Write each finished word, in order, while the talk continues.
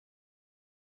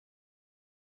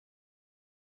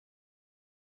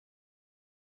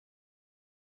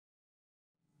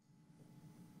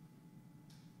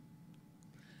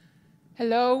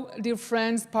Hello, dear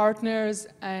friends, partners,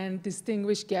 and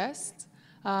distinguished guests.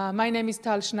 My name is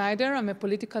Tal Schneider. I'm a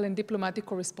political and diplomatic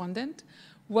correspondent.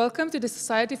 Welcome to the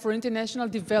Society for International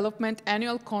Development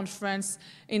Annual Conference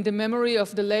in the memory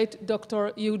of the late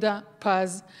Dr. Yehuda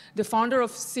Paz, the founder of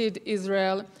SID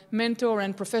Israel, mentor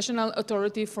and professional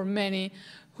authority for many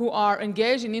who are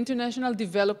engaged in international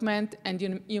development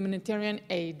and humanitarian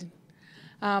aid.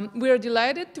 We are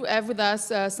delighted to have with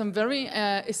us some very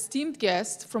esteemed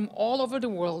guests from all over the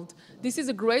world. This is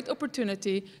a great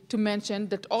opportunity to mention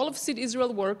that all of SID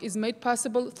Israel work is made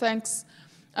possible thanks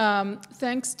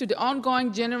to the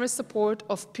ongoing generous support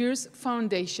of Pierce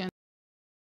Foundation.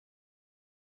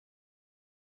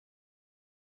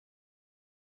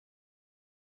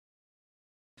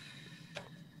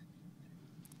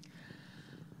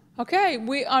 Okay,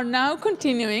 we are now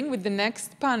continuing with the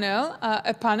next panel,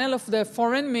 a panel of the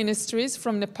foreign ministries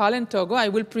from Nepal and Togo. I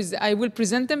will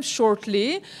present them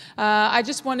shortly. I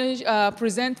just want to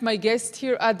present my guest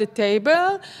here at the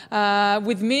table.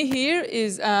 With me here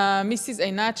is Mrs.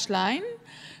 Einat Schlein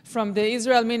from the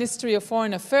Israel Ministry of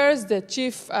Foreign Affairs, the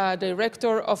Chief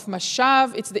Director of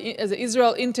Mashav. It's the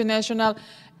Israel International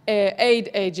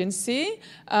Aid Agency.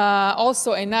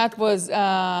 Also, Einat was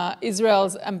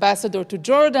Israel's ambassador to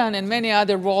Jordan and many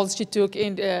other roles she took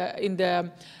in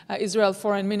the Israel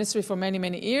Foreign Ministry for many,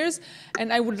 many years.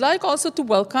 And I would like also to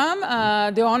welcome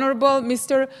the Honorable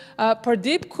Mr.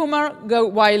 Pradeep Kumar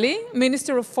Gyawali,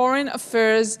 Minister of Foreign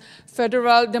Affairs,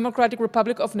 Federal Democratic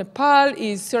Republic of Nepal.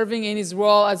 Is serving in his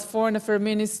role as Foreign Affairs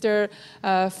Minister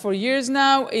for years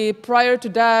now. Prior to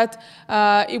that,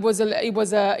 he was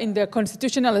in the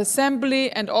Constitutional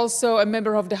Assembly and also a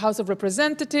member of the House of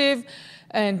Representatives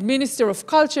and Minister of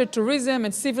Culture, Tourism,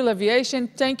 and Civil Aviation.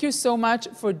 Thank you so much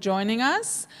for joining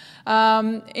us.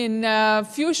 In a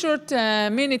few short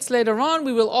minutes later on,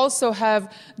 we will also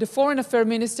have the Foreign Affairs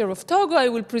Minister of Togo. I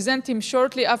will present him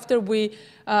shortly after we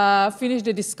finish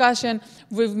the discussion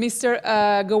with Mr.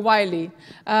 Gyawali.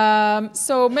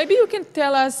 So maybe you can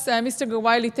tell us, Mr.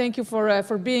 Gyawali, thank you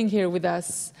for being here with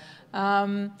us.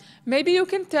 Maybe you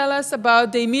can tell us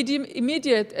about the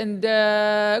immediate and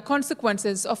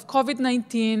consequences of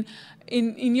COVID-19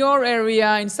 in your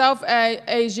area, in South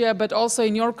Asia, but also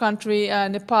in your country,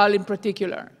 Nepal in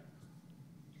particular.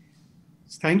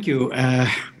 Thank you.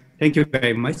 Thank you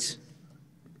very much.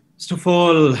 First of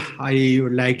all, I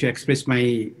would like to express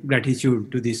my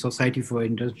gratitude to the Society for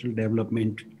International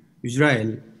Development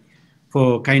Israel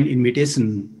for kind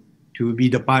invitation to be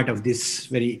the part of this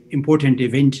very important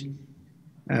event,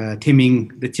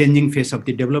 theming the changing face of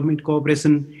the development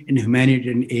cooperation and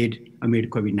humanitarian aid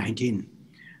amid COVID-19.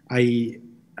 I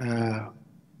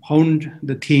found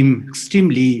the theme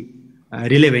extremely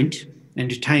relevant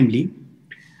and timely.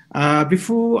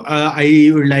 Before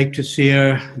I would like to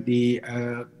share the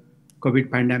COVID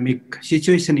pandemic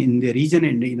situation in the region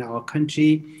and in our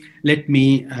country, let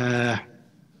me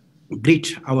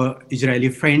greet our Israeli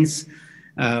friends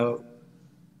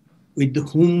with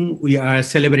whom we are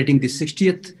celebrating the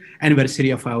 60th anniversary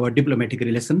of our diplomatic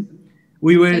relation.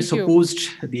 We were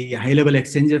supposed the high-level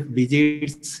exchange of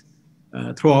visits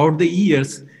throughout the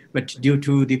years, but due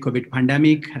to the COVID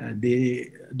pandemic,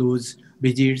 those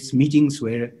visits, meetings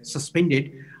were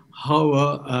suspended,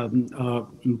 however,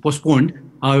 postponed.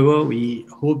 However, we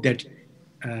hope that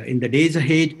in the days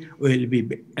ahead, we will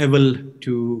be able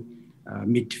to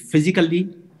meet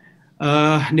physically.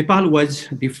 Nepal was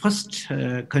the first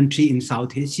country in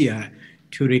South Asia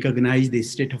to recognize the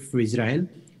state of Israel.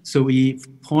 So we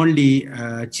fondly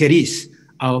cherish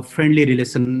our friendly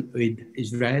relation with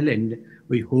Israel, and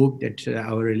we hope that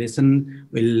our relation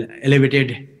will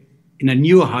elevate in a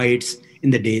new heights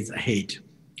in the days ahead.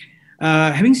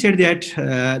 Having said that,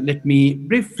 let me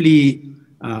briefly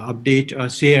update or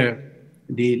share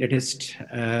the latest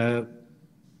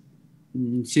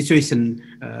situation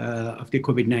of the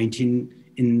COVID-19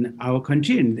 in our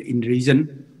country and in the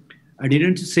region. I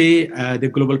didn't say the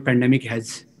global pandemic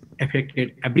has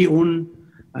affected everyone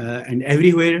and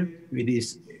everywhere with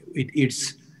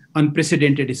its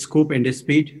unprecedented scope and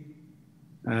speed.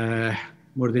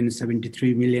 More than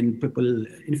 73 million people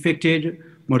infected,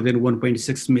 more than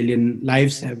 1.6 million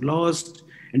lives have lost,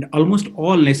 and almost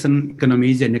all nation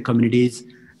economies and communities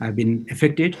have been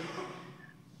affected.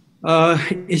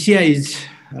 Asia is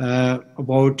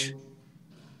about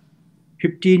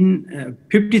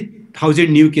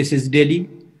 50,000 new cases daily.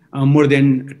 More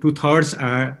than 2/3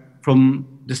 are from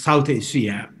the South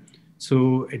Asia.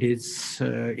 So it is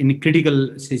in a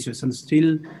critical situation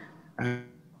still.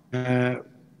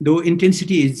 Though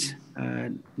intensity is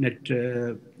not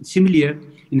similar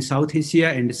in South Asia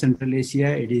and Central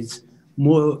Asia, it is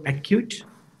more acute.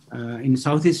 in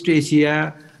Southeast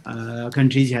Asia,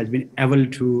 countries has been able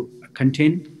to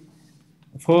contain.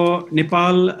 For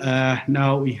Nepal,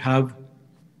 now we have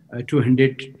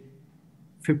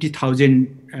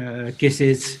 250,000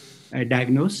 cases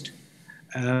diagnosed,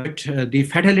 but the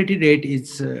fatality rate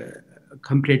is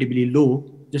comparatively low,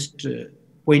 just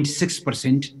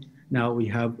 0.6%. Now we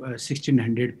have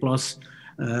 1,600 plus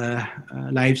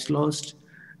lives lost,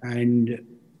 and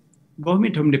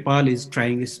government of Nepal is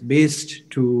trying its best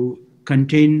to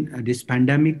contain this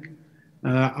pandemic.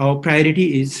 Our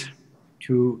priority is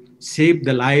to save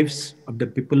the lives of the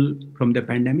people from the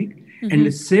pandemic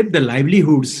and save the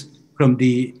livelihoods from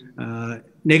the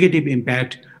negative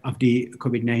impact of the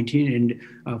COVID-19. And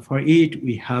for it,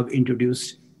 we have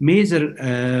introduced major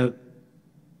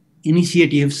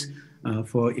initiatives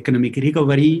for economic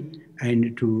recovery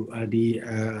and to the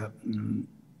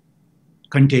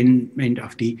containment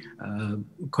of the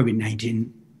COVID-19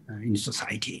 in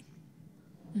society.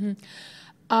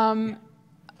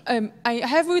 I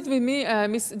have with me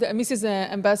Mrs.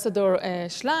 Ambassador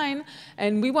Schlein,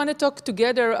 and we want to talk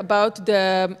together about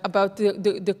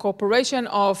the cooperation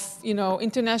of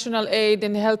international aid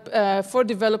and help for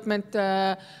development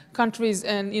countries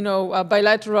and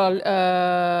bilateral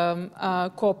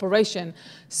cooperation.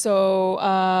 So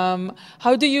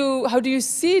how do you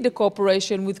see the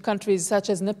cooperation with countries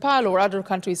such as Nepal or other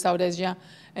countries South Asia?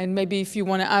 And maybe if you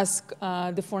want to ask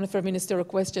the Foreign Affairs Minister a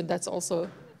question, that's also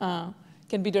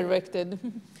can be directed.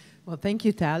 Well, thank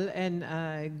you, Tal, and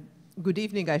good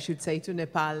evening, I should say, to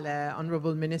Nepal,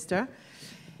 Honorable Minister.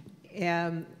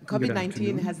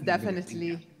 COVID-19 has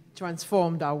definitely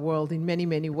transformed our world in many,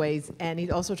 many ways, and it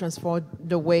also transformed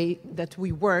the way that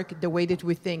we work, the way that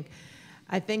we think.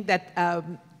 I think that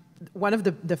one of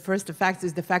the first effects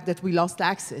is the fact that we lost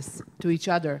access to each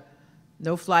other.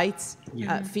 No flights,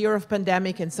 fear of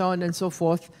pandemic, and so on and so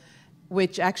forth,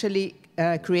 which actually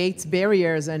creates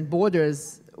barriers and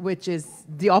borders, which is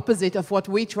the opposite of what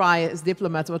we try as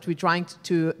diplomats, what we're trying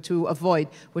to avoid.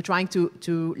 We're trying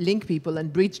to link people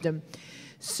and bridge them.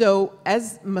 So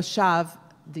as Mashav,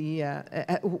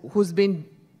 who's been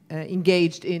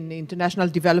engaged in international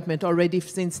development already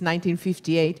since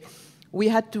 1958, we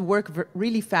had to work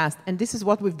really fast, and this is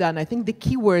what we've done. I think the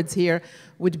key words here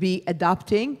would be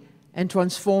adapting and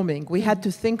transforming. We had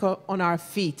to think on our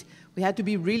feet. We had to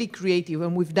be really creative,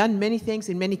 and we've done many things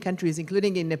in many countries,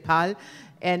 including in Nepal,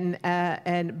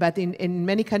 but in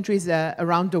many countries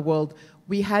around the world.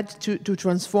 We had to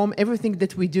transform everything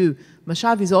that we do.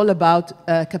 Mashav is all about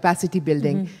capacity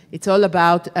building. It's all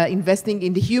about investing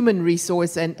in the human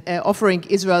resource and offering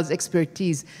Israel's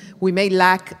expertise. We may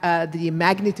lack the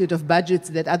magnitude of budgets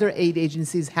that other aid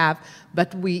agencies have,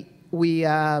 but we're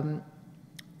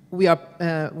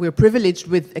privileged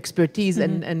with expertise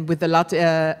and with a lot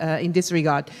in this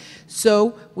regard.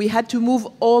 So we had to move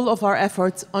all of our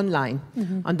efforts online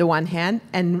on the one hand,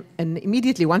 and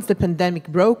immediately once the pandemic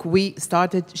broke, we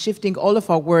started shifting all of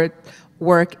our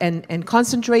work and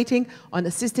concentrating on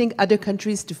assisting other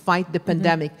countries to fight the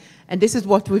pandemic. And this is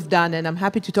what we've done, and I'm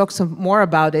happy to talk some more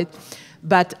about it.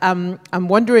 But I'm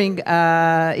wondering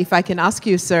if I can ask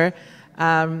you, sir,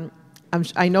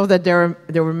 I know that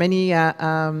there were many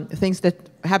things that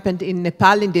happened in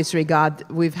Nepal in this regard.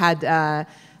 We've had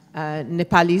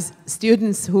Nepalese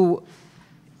students who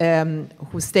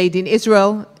stayed in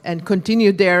Israel and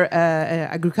continued their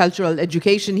agricultural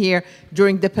education here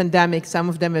during the pandemic. Some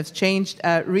of them have changed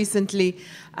recently.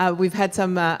 We've had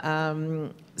some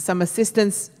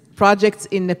assistance projects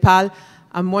in Nepal.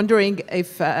 I'm wondering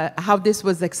if how this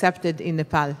was accepted in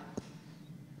Nepal.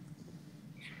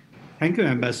 Thank you,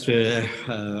 Ambassador.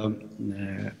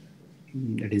 That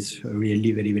is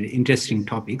really very, very interesting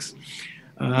topics.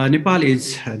 Nepal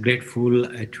is grateful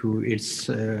to its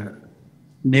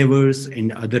neighbors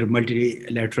and other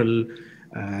multilateral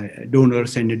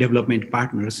donors and development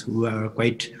partners who are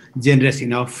quite generous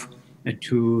enough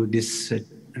to this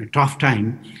tough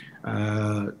time.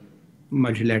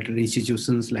 Multilateral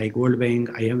institutions like World Bank,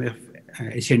 IMF,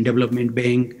 Asian Development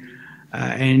Bank,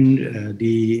 and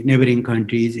the neighboring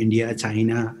countries, India,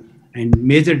 China, and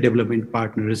major development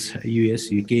partners,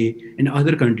 US, UK, and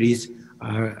other countries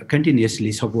are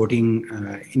continuously supporting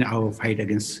in our fight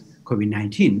against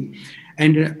COVID-19.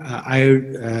 And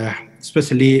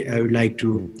especially I would like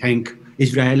to thank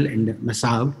Israel and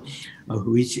Mashav,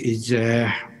 which is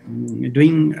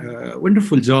doing a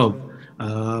wonderful job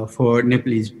for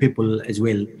Nepalese people as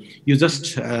well. You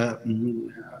just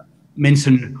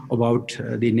mentioned about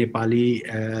the Nepali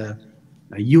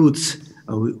youths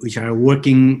which are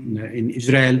working in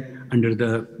Israel under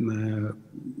the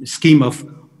scheme of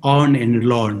earn and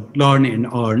learn and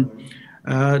earn.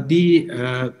 The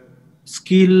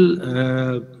skill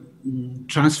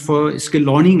transfer, skill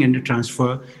learning and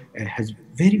transfer has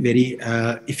very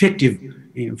effective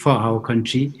for our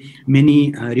country.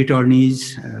 Many returnees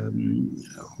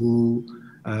who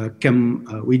come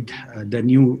with the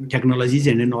new technologies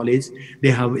and knowledge,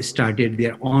 they have started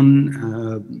their own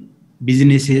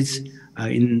businesses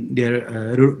in their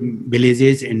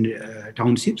villages and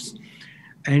townships.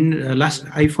 And last,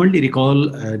 I fondly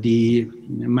recall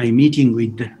my meeting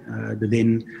with the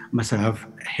then Masaf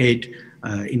head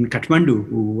in Kathmandu,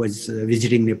 who was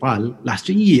visiting Nepal last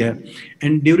year.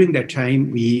 And during that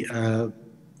time, we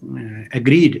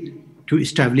agreed to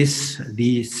establish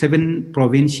the 7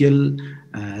 provincial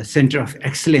center of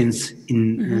excellence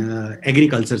in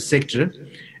agriculture sector.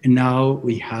 And now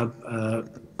we have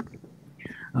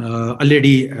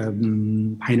already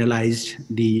finalized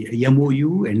the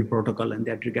MOU and protocol in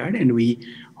that regard, and we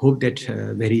hope that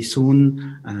very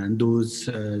soon those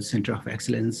center of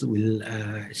excellence will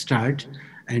start,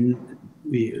 and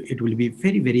it will be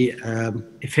very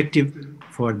effective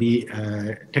for the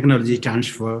technology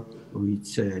transfer,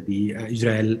 which the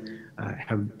Israel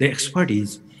have the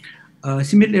expertise.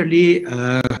 Similarly,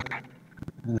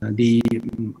 the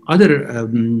other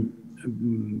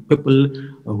people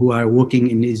who are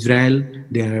working in Israel,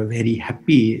 they are very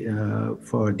happy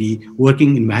for the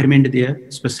working environment there,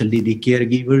 especially the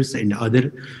caregivers and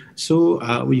other. So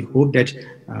we hope that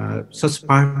such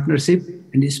partnership,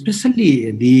 and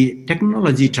especially the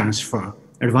technology transfer,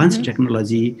 advanced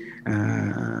technology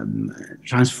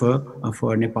transfer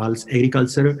for Nepal's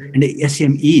agriculture and the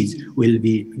SMEs will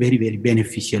be very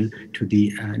beneficial to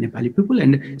the Nepali people,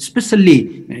 and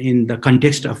especially in the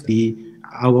context of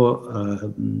our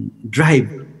drive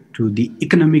to the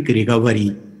economic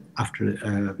recovery after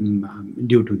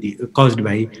due to the caused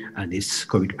by this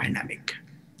COVID pandemic.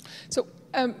 So,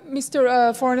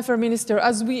 Mr. Foreign Affairs Minister,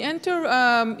 as we enter,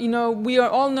 we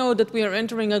all know that we are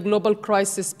entering a global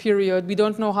crisis period. We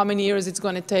don't know how many years it's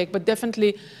going to take, but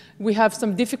definitely we have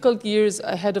some difficult years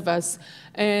ahead of us.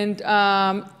 And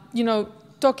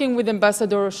talking with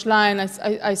Ambassador Schlein,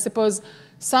 I suppose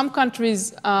some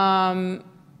countries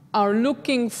are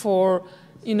looking for,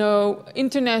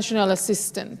 international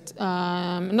assistance,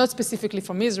 not specifically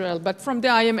from Israel, but from the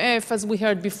IMF, as we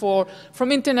heard before,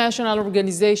 from international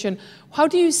organization. How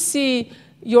do you see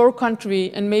your country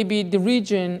and maybe the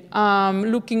region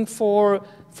looking for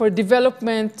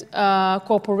development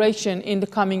cooperation in the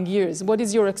coming years? What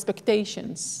is your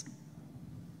expectations?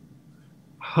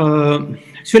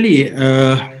 Actually,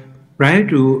 prior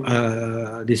to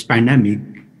this pandemic,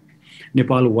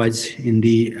 Nepal was in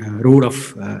the road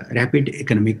of rapid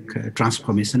economic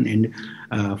transformation and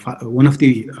one of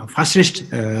the fastest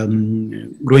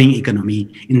growing economy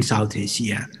in South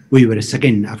Asia. We were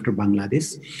second after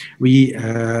Bangladesh. We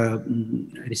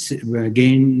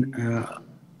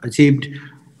achieved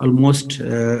almost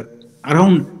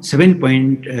around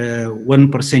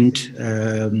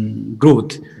 7.1%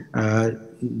 growth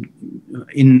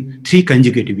in 3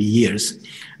 consecutive years.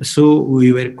 So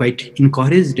we were quite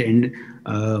encouraged, and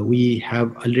we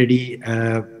have already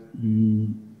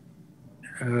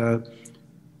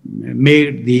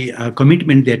made the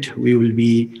commitment that we will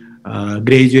be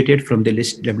graduated from the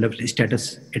least developed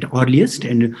status at earliest,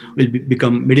 and will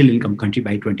become middle income country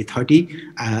by 2030,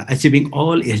 achieving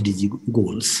all SDG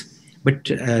goals.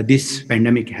 But this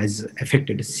pandemic has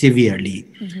affected severely,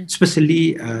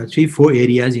 especially 3-4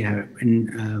 areas have been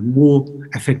more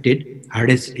affected,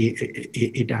 hardest.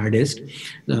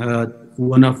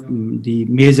 One of the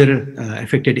major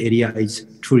affected area is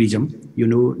tourism.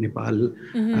 Nepal's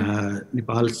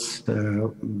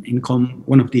income,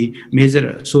 one of the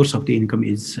major source of the income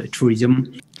is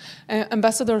tourism.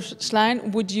 Ambassador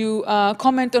Schlein, would you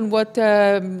comment on what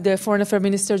the Foreign Affairs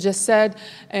Minister just said,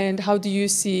 and how do you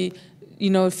see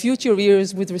future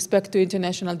years with respect to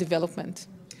international development?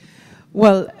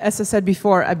 Well, as I said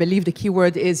before, I believe the key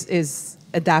word is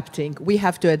adapting. We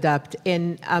have to adapt.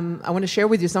 And I want to share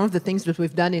with you some of the things that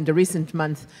we've done in the recent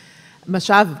month.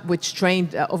 Mashav, which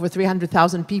trained over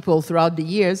 300,000 people throughout the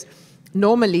years,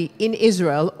 normally in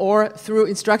Israel or through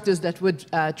instructors that would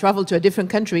travel to a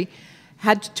different country,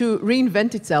 had to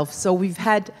reinvent itself. So we've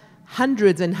had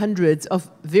hundreds and hundreds of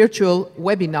virtual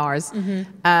webinars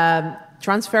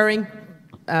transferring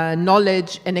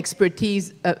knowledge and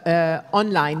expertise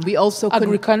online. We also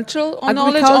agricultural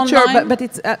knowledge online, but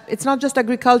it's not just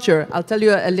agriculture. I'll tell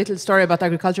you a little story about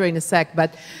agriculture in a sec.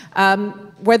 But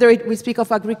whether we speak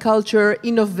of agriculture,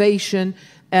 innovation,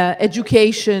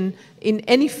 education, in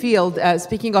any field,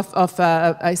 speaking of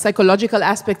psychological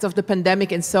aspects of the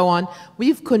pandemic and so on,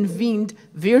 we've convened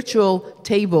virtual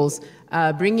tables,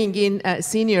 bringing in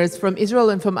seniors from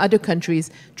Israel and from other countries,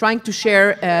 trying to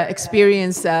share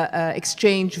experience,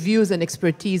 exchange views and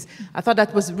expertise. I thought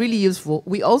that was really useful.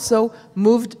 We also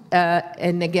moved,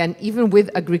 and again, even with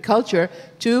agriculture,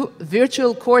 to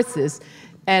virtual courses.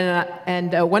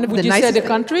 And one of Would the you nicest... say the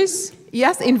countries?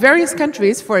 Yes, in various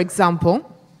countries, for example.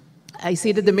 I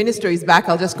see that the minister is back.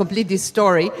 I'll just complete this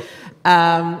story.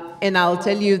 And I'll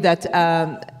tell you that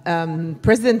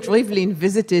President Rivlin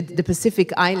visited the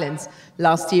Pacific Islands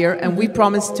last year, and we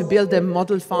promised to build them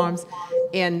model farms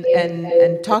and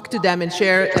talk to them and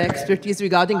share expertise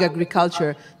regarding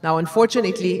agriculture. Now,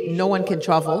 unfortunately, no one can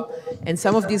travel, and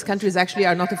some of these countries actually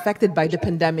are not affected by the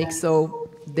pandemic, so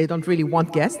they don't really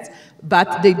want guests,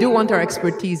 but they do want our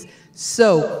expertise.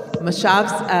 So,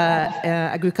 Mashav's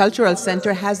Agricultural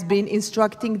Center has been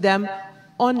instructing them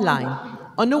online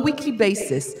on a weekly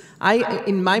basis.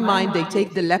 In my mind, they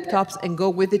take the laptops and go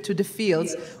with it to the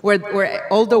fields where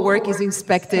all the work is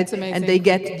inspected and they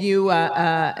get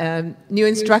new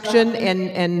instruction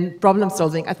and problem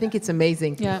solving. I think it's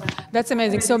amazing. Yeah, that's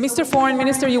amazing. So, Mr. Foreign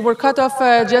Minister, you were cut off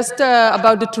just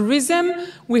about the tourism.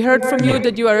 We heard from you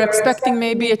that you are expecting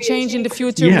maybe a change in the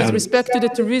future with respect to the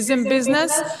tourism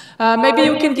business. Maybe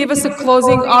you can give us a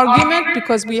closing argument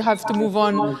because we have to move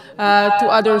on to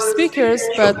other speakers,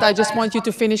 but I just want you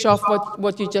to finish off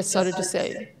what you just started to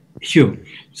say. Sure.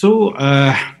 So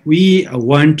we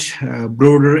want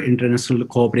broader international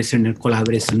cooperation and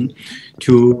collaboration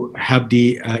to have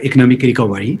the economic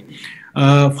recovery.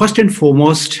 First and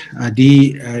foremost,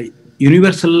 the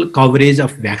universal coverage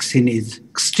of vaccine is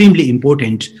extremely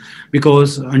important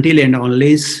because until and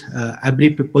unless every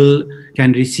people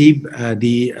can receive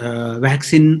the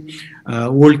vaccine,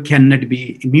 world cannot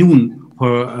be immune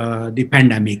for the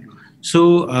pandemic.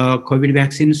 So COVID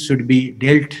vaccines should be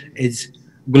dealt as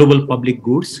global public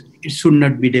goods. It should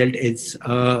not be dealt as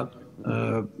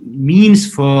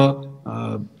means for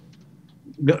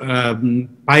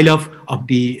pile of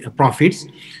the profits.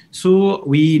 So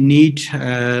we need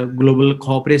global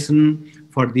cooperation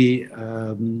for the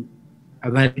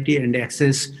availability and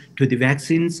access to the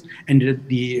vaccines, and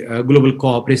the global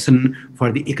cooperation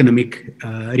for the economic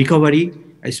recovery,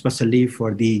 especially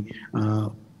for the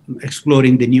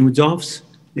exploring the new jobs,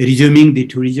 resuming the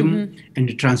tourism,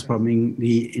 and transforming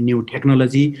the new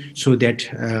technology so that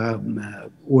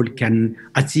world can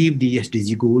achieve the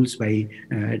SDG goals by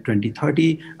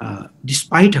 2030,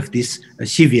 despite of this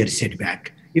severe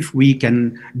setback. If we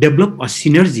can develop a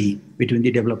synergy between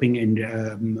the developing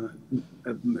and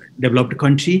developed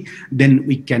country, then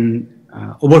we can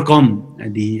overcome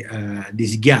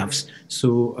these gaps.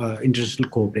 So international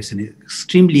cooperation is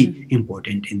extremely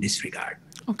important in this regard.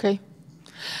 Okay.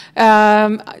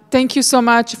 Thank you so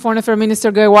much, Foreign Affairs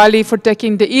Minister Gyawali, for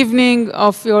taking the evening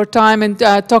of your time and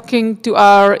talking to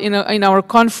our in our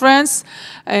conference.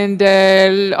 And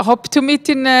hope to meet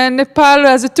in Nepal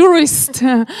as a tourist.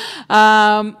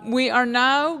 We are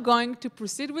now going to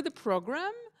proceed with the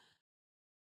program.